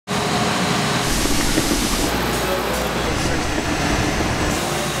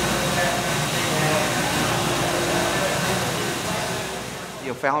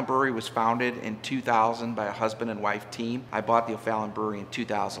O'Fallon Brewery was founded in 2000 by a husband and wife team. I bought the O'Fallon Brewery in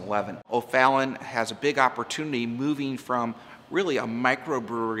 2011. O'Fallon has a big opportunity moving from really a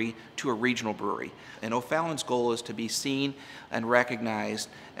microbrewery to a regional brewery. And O'Fallon's goal is to be seen and recognized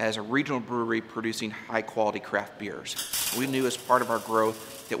as a regional brewery producing high quality craft beers. We knew as part of our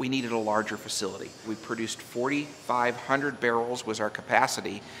growth that we needed a larger facility. We produced 4,500 barrels was our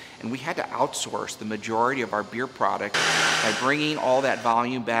capacity, and we had to outsource the majority of our beer product. By bringing all that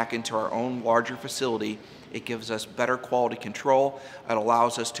volume back into our own larger facility, it gives us better quality control. It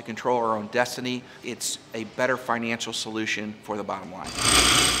allows us to control our own destiny. It's a better financial solution for the bottom line.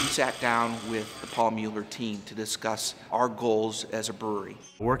 We sat down with the Paul Mueller team to discuss our goals as a brewery.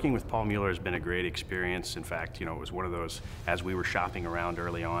 Working with Paul Mueller has been a great experience. In fact, it was one of those, as we were shopping around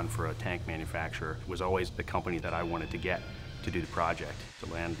early on for a tank manufacturer, it was always the company that I wanted to get to do the project.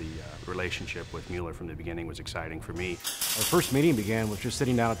 To land the relationship with Mueller from the beginning was exciting for me. Our first meeting began with just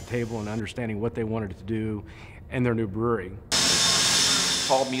sitting down at the table and understanding what they wanted to do in their new brewery.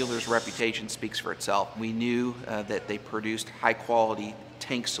 Paul Mueller's reputation speaks for itself. We knew that they produced high quality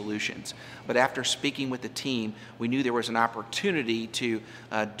tank solutions. But after speaking with the team, we knew there was an opportunity to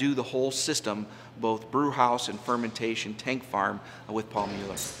do the whole system, both brew house and fermentation tank farm, with Paul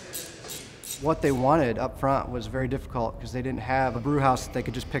Mueller. What they wanted up front was very difficult because they didn't have a brew house that they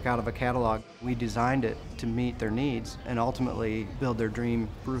could just pick out of a catalog. We designed it to meet their needs and ultimately build their dream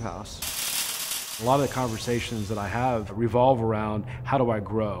brew house. A lot of the conversations that I have revolve around how do I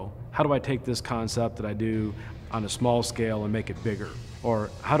grow? How do I take this concept that I do on a small scale and make it bigger?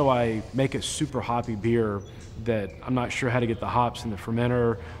 Or how do I make a super hoppy beer that I'm not sure how to get the hops in the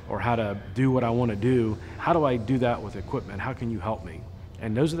fermenter or how to do what I want to do? How do I do that with equipment? How can you help me?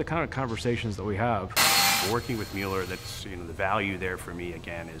 And those are the kind of conversations that we have. Working with Mueller, that's the value there for me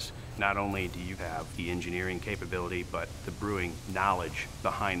again is not only do you have the engineering capability, but the brewing knowledge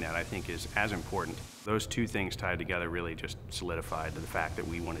behind that I think is as important. Those two things tied together really just solidified the fact that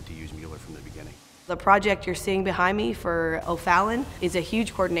we wanted to use Mueller from the beginning. The project you're seeing behind me for O'Fallon is a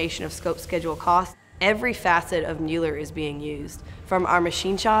huge coordination of scope, schedule, cost. Every facet of Mueller is being used, from our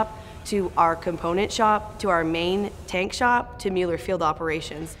machine shop to our component shop, to our main tank shop, to Mueller field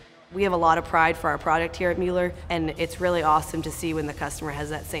operations. We have a lot of pride for our product here at Mueller, and it's really awesome to see when the customer has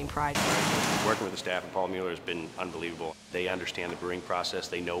that same pride. Working with the staff at Paul Mueller has been unbelievable. They understand the brewing process,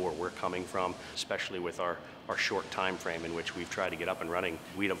 they know where we're coming from, especially with our short time frame in which we've tried to get up and running.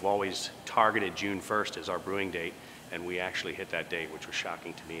 We'd have always targeted June 1st as our brewing date, and we actually hit that date, which was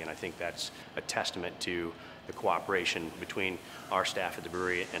shocking to me, and I think that's a testament to the cooperation between our staff at the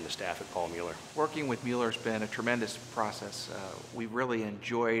brewery and the staff at Paul Mueller. Working with Mueller has been a tremendous process. We really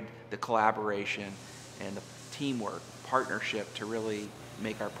enjoyed the collaboration and the teamwork, partnership to really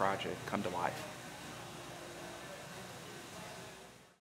make our project come to life.